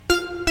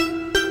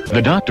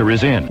The doctor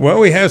is in.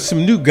 Well, we have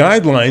some new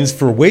guidelines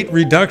for weight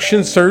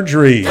reduction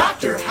surgery.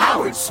 Dr.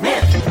 Howard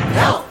Smith,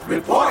 Health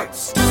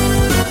Reports.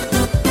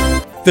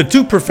 The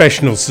two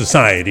professional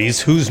societies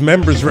whose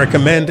members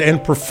recommend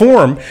and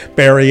perform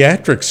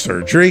bariatric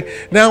surgery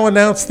now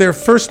announce their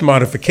first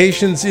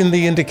modifications in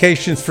the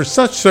indications for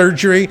such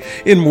surgery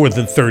in more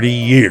than 30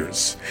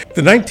 years.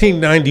 The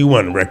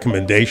 1991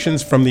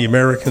 recommendations from the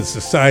American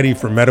Society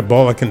for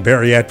Metabolic and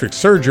Bariatric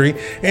Surgery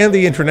and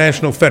the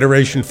International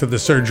Federation for the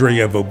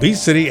Surgery of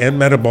Obesity and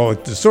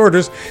Metabolic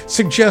Disorders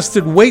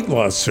suggested weight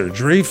loss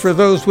surgery for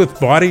those with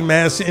body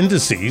mass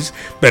indices,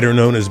 better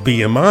known as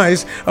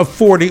BMIs, of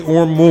 40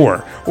 or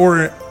more,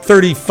 or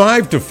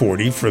 35 to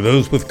 40 for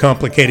those with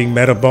complicating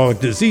metabolic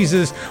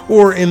diseases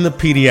or in the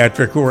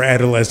pediatric or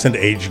adolescent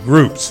age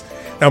groups.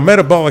 Now,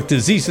 metabolic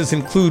diseases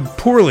include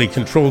poorly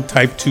controlled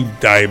type 2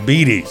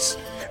 diabetes.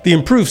 The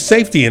improved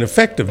safety and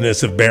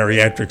effectiveness of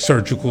bariatric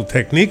surgical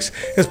techniques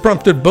has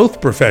prompted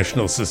both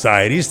professional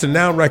societies to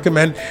now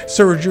recommend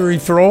surgery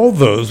for all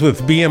those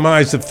with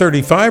BMIs of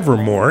 35 or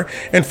more,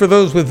 and for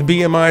those with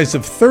BMIs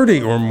of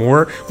 30 or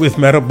more with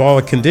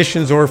metabolic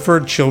conditions, or for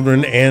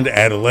children and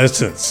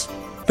adolescents.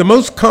 The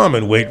most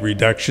common weight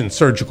reduction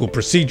surgical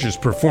procedures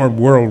performed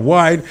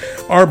worldwide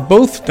are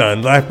both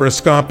done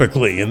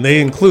laparoscopically, and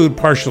they include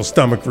partial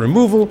stomach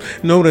removal,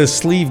 known as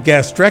sleeve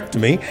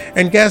gastrectomy,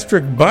 and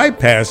gastric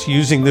bypass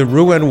using the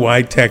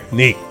Roux-en-Y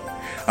technique.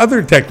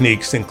 Other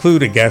techniques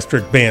include a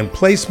gastric band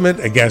placement,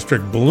 a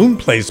gastric balloon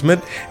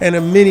placement, and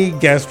a mini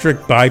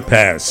gastric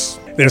bypass.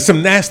 There's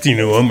some nasty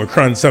new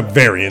Omicron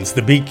subvariants,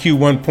 the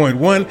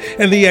BQ.1.1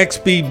 and the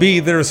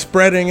XBB, that are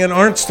spreading and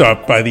aren't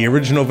stopped by the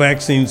original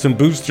vaccines and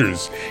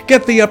boosters.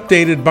 Get the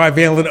updated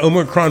bivalent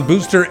Omicron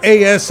booster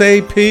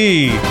ASAP.